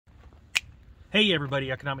Hey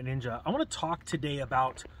everybody, Economic Ninja. I want to talk today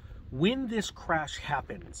about when this crash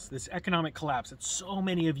happens, this economic collapse that so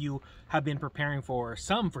many of you have been preparing for,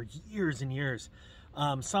 some for years and years.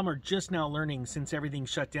 Some are just now learning since everything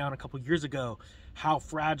shut down a couple years ago how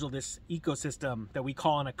fragile this ecosystem that we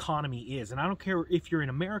call an economy is. And I don't care if you're in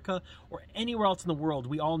America or anywhere else in the world,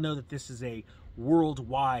 we all know that this is a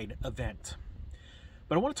worldwide event.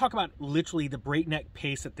 But I want to talk about literally the breakneck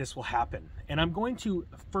pace that this will happen. And I'm going to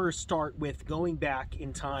first start with going back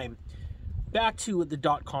in time, back to the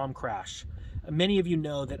dot-com crash. Many of you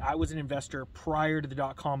know that I was an investor prior to the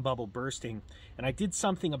dot-com bubble bursting, and I did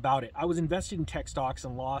something about it. I was invested in tech stocks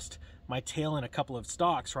and lost my tail in a couple of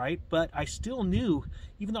stocks, right? But I still knew,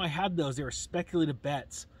 even though I had those, they were speculative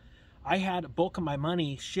bets. I had a bulk of my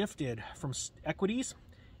money shifted from equities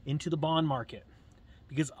into the bond market,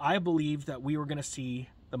 because I believed that we were going to see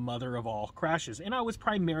the mother of all crashes. And I was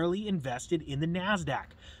primarily invested in the NASDAQ.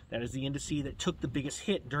 That is the index that took the biggest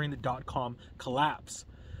hit during the dot-com collapse.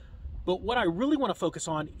 But what I really want to focus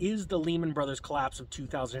on is the Lehman Brothers collapse of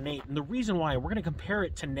 2008. And the reason why, we're going to compare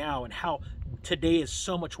it to now and how today is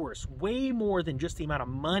so much worse. Way more than just the amount of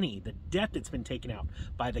money, the debt that's been taken out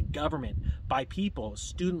by the government, by people,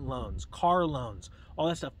 student loans, car loans, all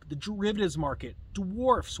that stuff. The derivatives market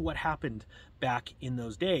dwarfs what happened back in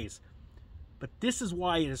those days. But this is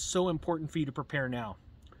why it is so important for you to prepare now.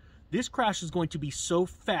 This crash is going to be so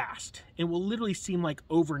fast and will literally seem like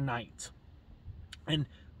overnight. And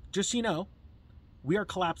just so you know, we are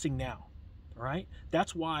collapsing now, all right?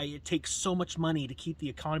 That's why it takes so much money to keep the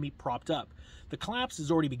economy propped up. The collapse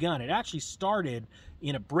has already begun. It actually started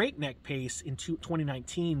in a breakneck pace in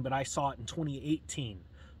 2019, but I saw it in 2018.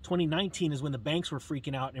 2019 is when the banks were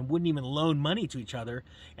freaking out and wouldn't even loan money to each other,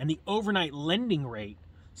 and the overnight lending rate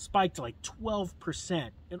spiked to like 12%,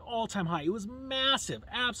 an all-time high. It was massive,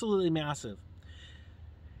 absolutely massive.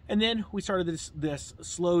 And then we started this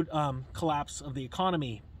slow collapse of the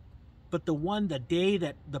economy. But the day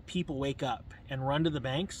that the people wake up and run to the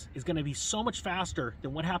banks is going to be so much faster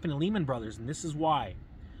than what happened to Lehman Brothers, and this is why.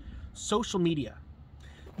 Social media.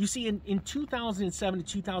 You see, in 2007 to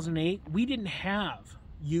 2008, we didn't have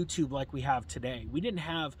YouTube like we have today. We didn't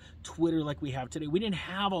have Twitter like we have today. We didn't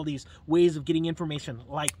have all these ways of getting information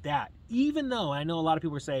like that. Even though I know a lot of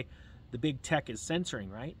people say the big tech is censoring,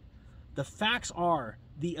 right? The facts are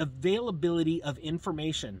the availability of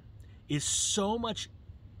information is so much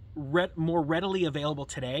more readily available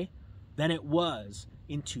today than it was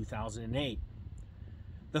in 2008.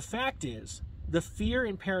 The fact is, the fear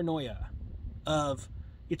and paranoia of,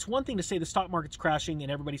 it's one thing to say the stock market's crashing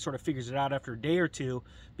and everybody sort of figures it out after a day or two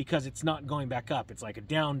because it's not going back up. It's like a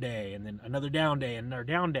down day and then another down day and another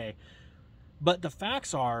down day. But the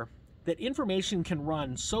facts are that information can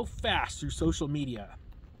run so fast through social media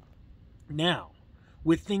now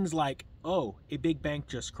with things like, oh, a big bank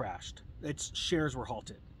just crashed. Its shares were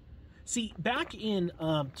halted. See, back in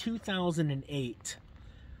 2008,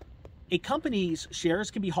 a company's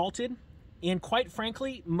shares can be halted, and quite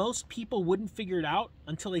frankly, most people wouldn't figure it out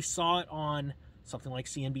until they saw it on something like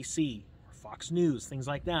CNBC or Fox News, things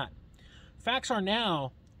like that. Facts are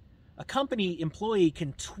now, a company employee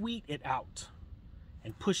can tweet it out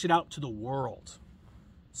and push it out to the world.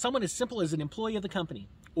 Someone as simple as an employee of the company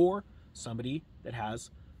or somebody that has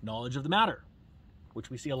knowledge of the matter, which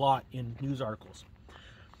we see a lot in news articles.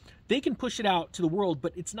 They can push it out to the world,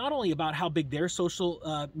 but it's not only about how big their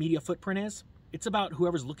social media footprint is, it's about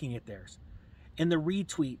whoever's looking at theirs. And the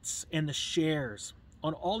retweets and the shares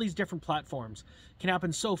on all these different platforms can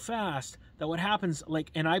happen so fast that what happens,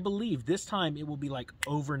 and I believe this time it will be like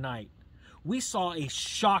overnight. We saw a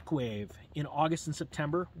shockwave in August and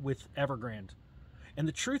September with Evergrande. And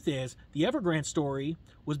the truth is, the Evergrande story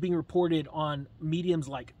was being reported on mediums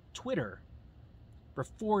like Twitter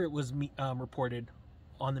before it was reported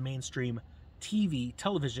on the mainstream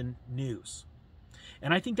television news.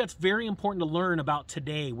 And I think that's very important to learn about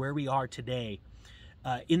today, where we are today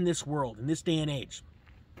in this world, in this day and age.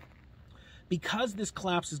 Because this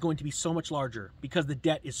collapse is going to be so much larger, because the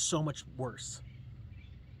debt is so much worse,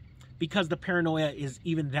 because the paranoia is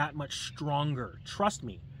even that much stronger, trust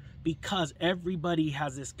me, because everybody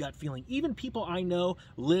has this gut feeling. Even people I know,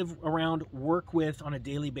 live around, work with on a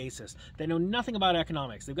daily basis, they know nothing about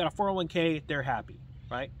economics. They've got a 401k, they're happy,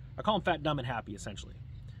 right? I call them fat, dumb, and happy, essentially.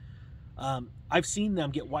 I've seen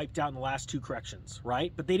them get wiped out in the last two corrections,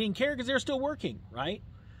 right? But they didn't care because they're still working, right?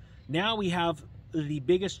 Now we have the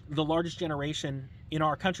largest generation in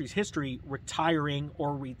our country's history retiring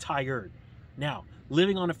or retired. Now,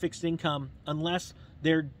 living on a fixed income unless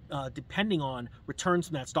they're depending on returns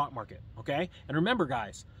from that stock market, okay? And remember,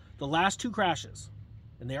 guys, the last two crashes,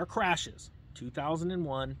 and they are crashes,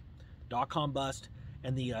 2001, dot-com bust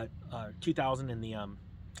and the 2000 and the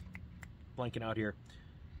blanking out here,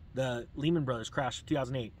 the Lehman Brothers crash of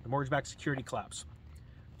 2008, the mortgage-backed security collapse,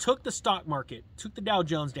 took the stock market, took the Dow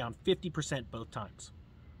Jones down 50% both times.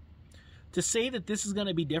 To say that this is going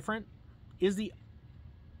to be different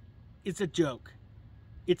it's a joke.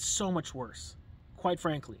 It's so much worse, quite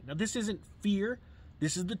frankly. Now, this isn't fear.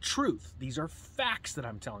 This is the truth. These are facts that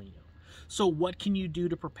I'm telling you. So what can you do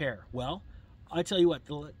to prepare? Well, I tell you what,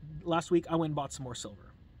 last week I went and bought some more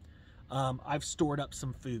silver. I've stored up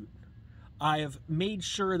some food. I have made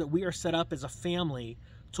sure that we are set up as a family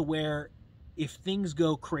to where if things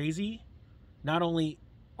go crazy, not only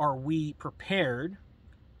are we prepared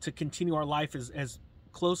to continue our life as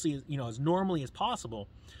closely as, as normally as possible,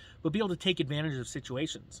 but be able to take advantage of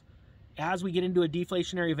situations. As we get into a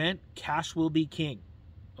deflationary event, cash will be king,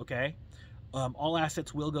 okay? All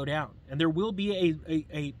assets will go down. And there will be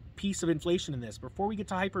a piece of inflation in this before we get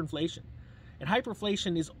to hyperinflation. And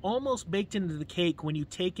hyperinflation is almost baked into the cake when you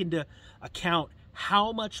take into account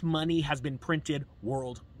how much money has been printed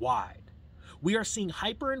worldwide. We are seeing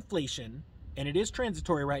hyperinflation, and it is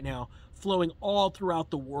transitory right now, flowing all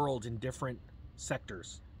throughout the world in different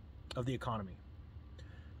sectors of the economy.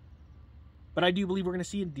 But I do believe we're going to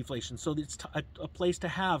see deflation. So it's a place to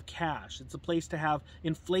have cash. It's a place to have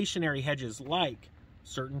inflationary hedges like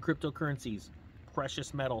certain cryptocurrencies,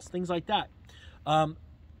 precious metals, things like that.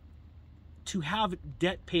 To have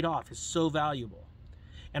debt paid off is so valuable.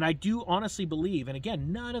 And I do honestly believe, and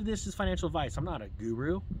again, none of this is financial advice. I'm not a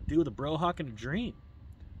guru. Do with a bro hawk and a dream.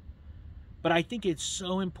 But I think it's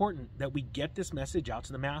so important that we get this message out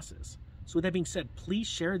to the masses. So with that being said, please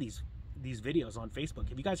share these videos on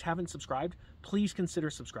Facebook. If you guys haven't subscribed, please consider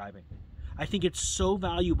subscribing. I think it's so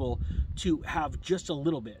valuable to have just a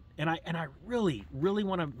little bit. And I really, really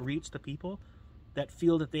want to reach the people that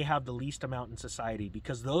feel that they have the least amount in society,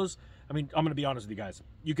 because those, I'm going to be honest with you guys.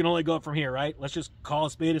 You can only go up from here, right? Let's just call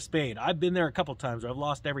a spade a spade. I've been there a couple times where I've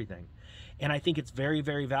lost everything. And I think it's very,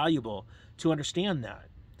 very valuable to understand that.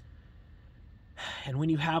 And when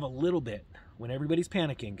you have a little bit, when everybody's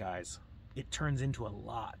panicking, guys, it turns into a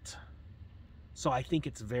lot. So I think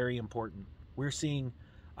it's very important. We're seeing,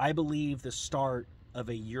 I believe, the start of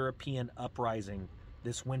a European uprising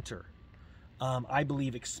this winter. I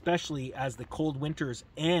believe especially as the cold winters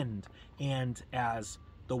end and as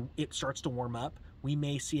it starts to warm up, we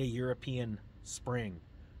may see a European spring,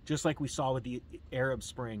 just like we saw with the Arab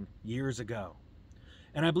Spring years ago.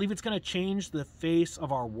 And I believe it's going to change the face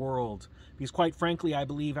of our world, because quite frankly, I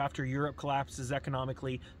believe after Europe collapses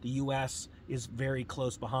economically, the U.S. is very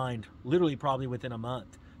close behind, literally probably within a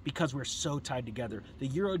month, because we're so tied together. The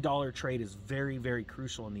euro-dollar trade is very, very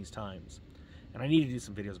crucial in these times. And I need to do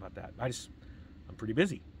some videos about that. I'm pretty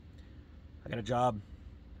busy. I got a job,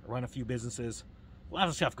 I run a few businesses, a lot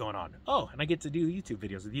of stuff going on. Oh, and I get to do YouTube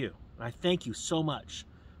videos with you. And I thank you so much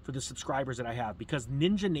for the subscribers that I have, because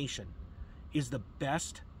Ninja Nation is the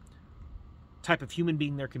best type of human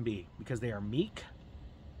being there can be, because they are meek,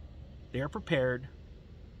 they are prepared,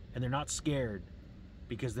 and they're not scared,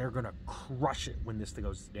 because they're going to crush it when this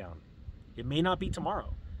goes down. It may not be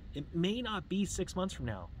tomorrow. It may not be 6 months from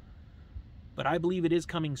now, but I believe it is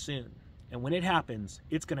coming soon. And when it happens,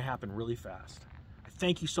 it's going to happen really fast. I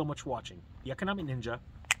thank you so much for watching. The Economic Ninja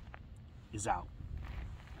is out.